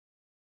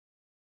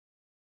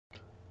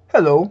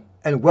Hello,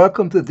 and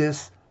welcome to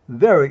this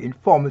very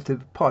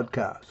informative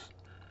podcast.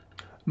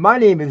 My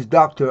name is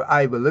Dr.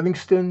 Ivor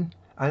Livingston,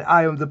 and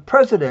I am the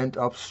president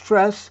of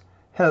Stress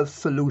Health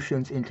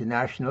Solutions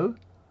International,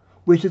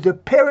 which is the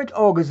parent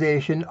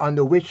organization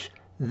under which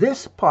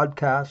this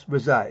podcast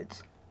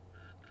resides.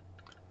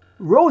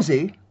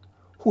 Rosie,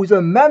 who's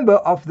a member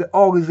of the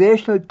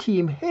organizational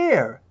team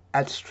here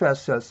at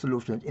Stress Health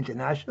Solutions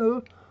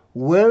International,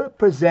 will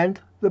present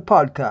the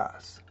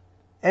podcast.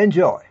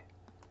 Enjoy.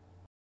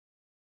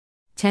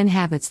 10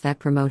 Habits that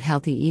Promote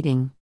Healthy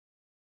Eating.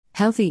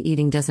 Healthy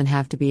eating doesn't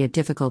have to be a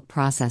difficult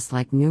process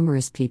like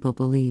numerous people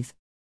believe.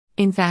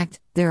 In fact,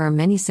 there are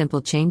many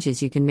simple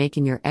changes you can make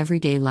in your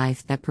everyday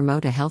life that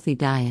promote a healthy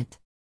diet.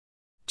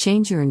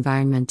 Change your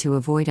environment to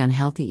avoid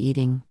unhealthy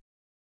eating.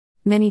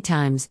 Many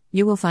times,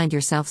 you will find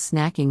yourself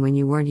snacking when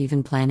you weren't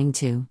even planning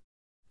to.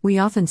 We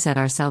often set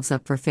ourselves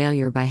up for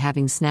failure by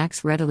having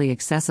snacks readily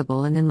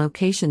accessible and in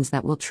locations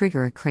that will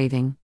trigger a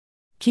craving.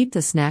 Keep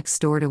the snacks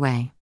stored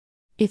away.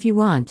 If you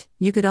want,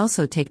 you could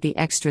also take the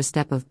extra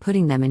step of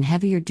putting them in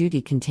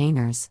heavier-duty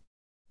containers.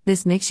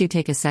 This makes you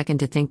take a second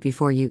to think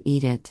before you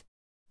eat it.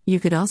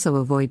 You could also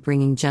avoid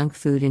bringing junk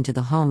food into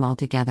the home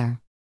altogether.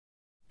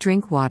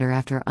 Drink water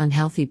after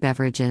unhealthy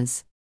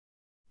beverages.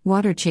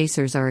 Water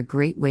chasers are a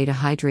great way to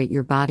hydrate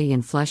your body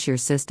and flush your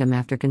system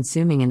after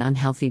consuming an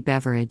unhealthy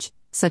beverage,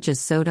 such as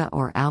soda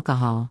or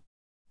alcohol.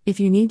 If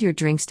you need your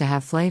drinks to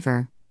have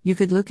flavor, you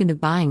could look into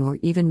buying or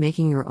even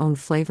making your own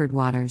flavored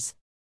waters.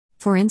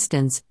 For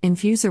instance,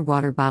 infuser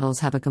water bottles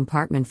have a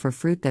compartment for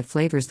fruit that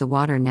flavors the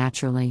water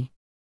naturally.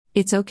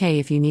 It's okay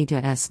if you need to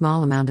add a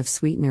small amount of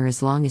sweetener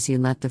as long as you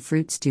let the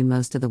fruits do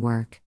most of the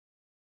work.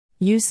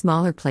 Use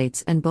smaller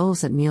plates and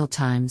bowls at meal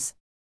times.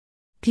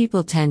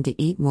 People tend to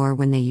eat more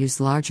when they use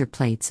larger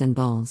plates and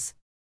bowls.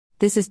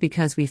 This is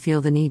because we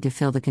feel the need to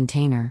fill the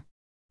container.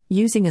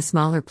 Using a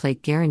smaller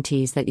plate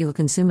guarantees that you'll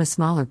consume a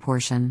smaller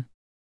portion.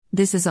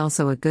 This is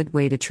also a good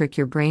way to trick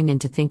your brain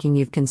into thinking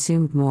you've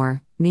consumed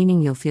more,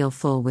 meaning you'll feel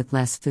full with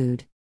less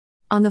food.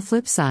 On the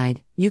flip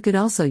side, you could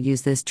also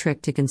use this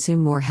trick to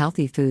consume more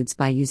healthy foods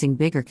by using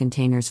bigger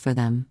containers for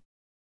them.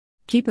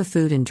 Keep a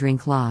food and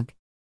drink log.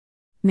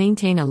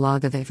 Maintain a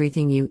log of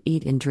everything you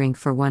eat and drink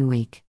for 1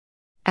 week.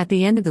 At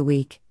the end of the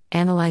week,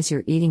 analyze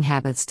your eating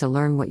habits to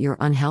learn what your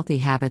unhealthy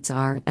habits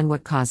are and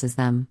what causes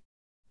them.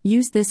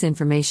 Use this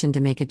information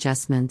to make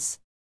adjustments.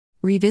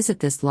 Revisit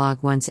this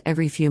log once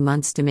every few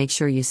months to make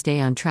sure you stay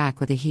on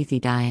track with a healthy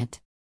diet.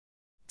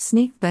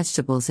 Sneak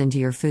vegetables into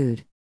your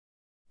food.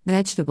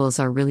 Vegetables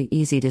are really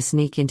easy to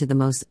sneak into the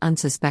most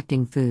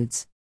unsuspecting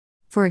foods.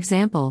 For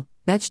example,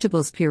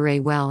 vegetables puree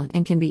well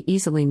and can be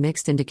easily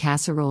mixed into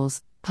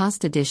casseroles,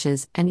 pasta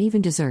dishes, and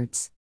even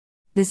desserts.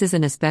 This is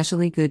an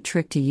especially good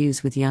trick to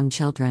use with young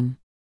children.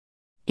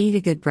 Eat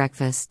a good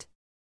breakfast.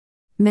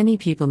 Many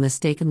people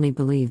mistakenly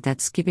believe that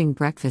skipping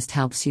breakfast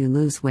helps you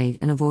lose weight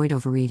and avoid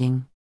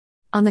overeating.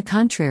 On the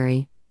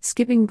contrary,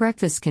 skipping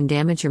breakfast can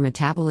damage your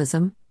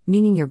metabolism,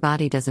 meaning your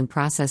body doesn't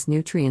process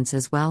nutrients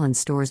as well and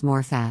stores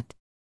more fat.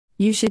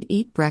 You should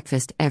eat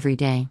breakfast every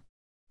day.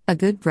 A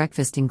good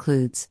breakfast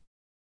includes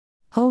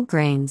whole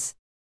grains,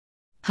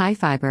 high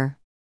fiber,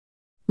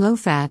 low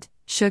fat,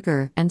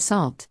 sugar, and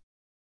salt.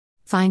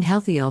 Find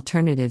healthy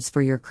alternatives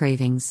for your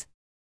cravings.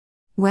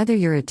 Whether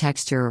you're a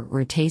texture or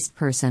a taste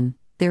person,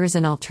 there is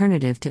an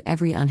alternative to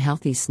every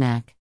unhealthy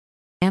snack.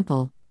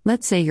 Example,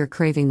 let's say you're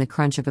craving the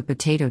crunch of a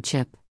potato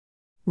chip.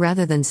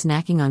 Rather than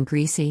snacking on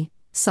greasy,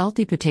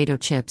 salty potato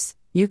chips,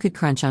 you could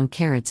crunch on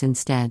carrots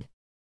instead.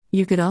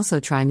 You could also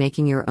try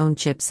making your own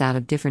chips out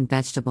of different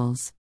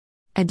vegetables.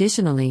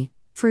 Additionally,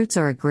 fruits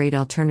are a great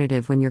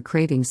alternative when you're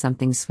craving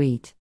something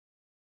sweet.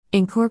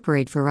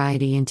 Incorporate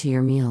variety into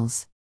your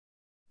meals.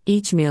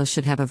 Each meal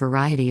should have a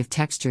variety of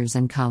textures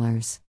and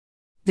colors.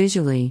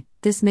 Visually,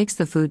 this makes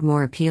the food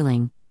more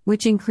appealing,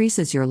 which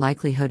increases your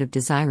likelihood of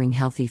desiring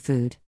healthy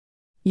food.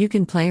 You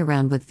can play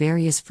around with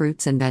various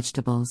fruits and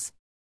vegetables.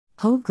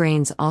 Whole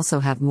grains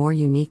also have more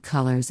unique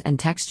colors and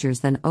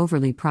textures than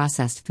overly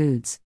processed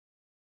foods.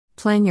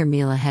 Plan your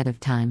meal ahead of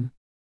time.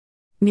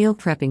 Meal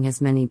prepping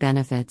has many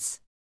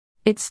benefits.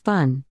 It's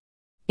fun.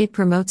 It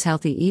promotes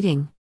healthy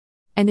eating.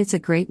 And it's a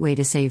great way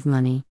to save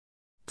money.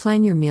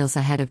 Plan your meals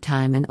ahead of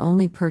time and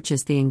only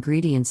purchase the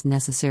ingredients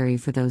necessary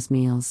for those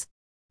meals.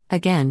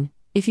 Again,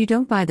 if you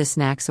don't buy the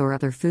snacks or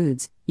other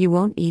foods, you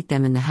won't eat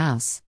them in the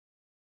house.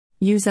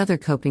 Use other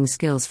coping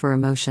skills for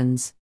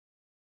emotions.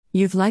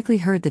 You've likely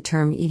heard the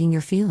term eating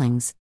your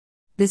feelings.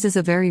 This is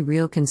a very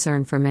real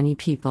concern for many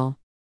people.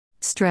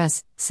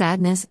 Stress,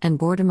 sadness, and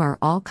boredom are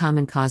all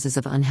common causes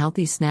of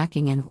unhealthy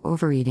snacking and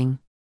overeating.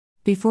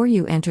 Before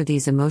you enter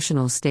these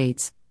emotional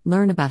states,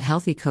 learn about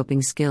healthy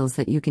coping skills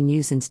that you can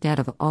use instead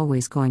of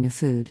always going to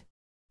food.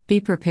 Be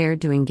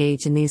prepared to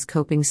engage in these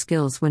coping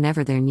skills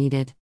whenever they're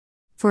needed.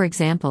 For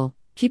example,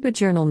 keep a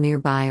journal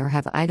nearby or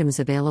have items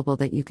available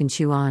that you can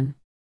chew on.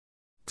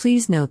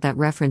 Please note that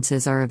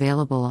references are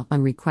available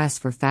on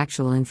request for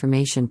factual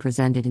information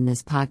presented in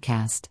this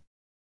podcast.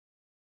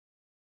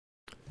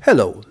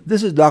 Hello,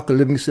 this is Dr.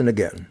 Livingston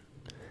again.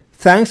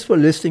 Thanks for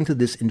listening to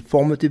this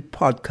informative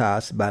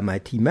podcast by my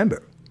team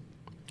member.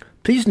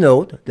 Please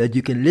note that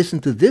you can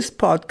listen to this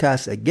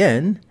podcast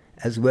again,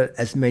 as well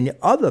as many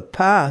other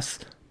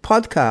past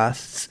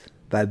podcasts,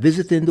 by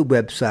visiting the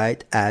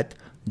website at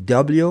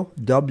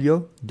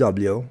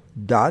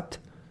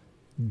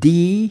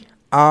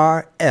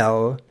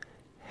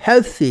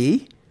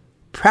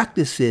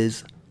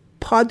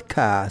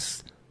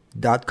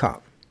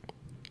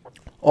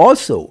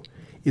Also,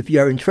 if you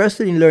are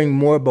interested in learning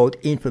more about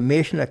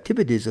information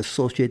activities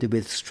associated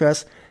with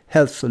Stress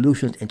Health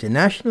Solutions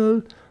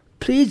International,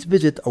 please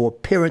visit our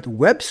parent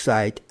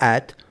website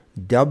at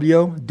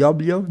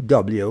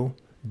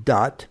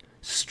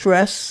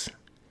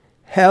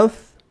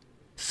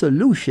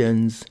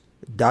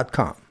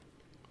www.stresshealthsolutions.com.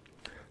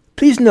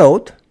 Please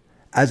note,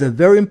 as a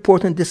very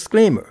important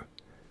disclaimer,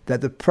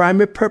 that the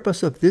primary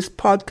purpose of this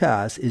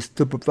podcast is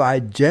to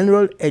provide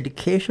general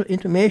educational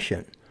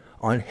information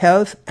on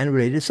health and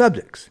related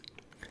subjects.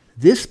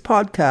 This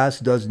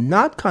podcast does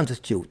not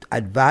constitute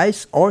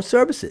advice or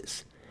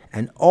services,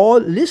 and all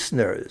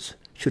listeners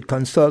should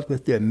consult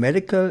with their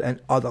medical and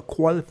other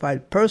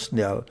qualified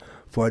personnel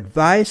for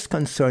advice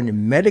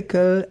concerning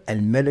medical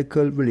and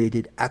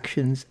medical-related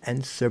actions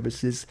and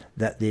services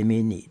that they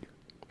may need.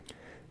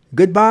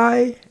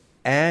 Goodbye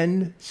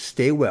and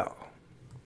stay well.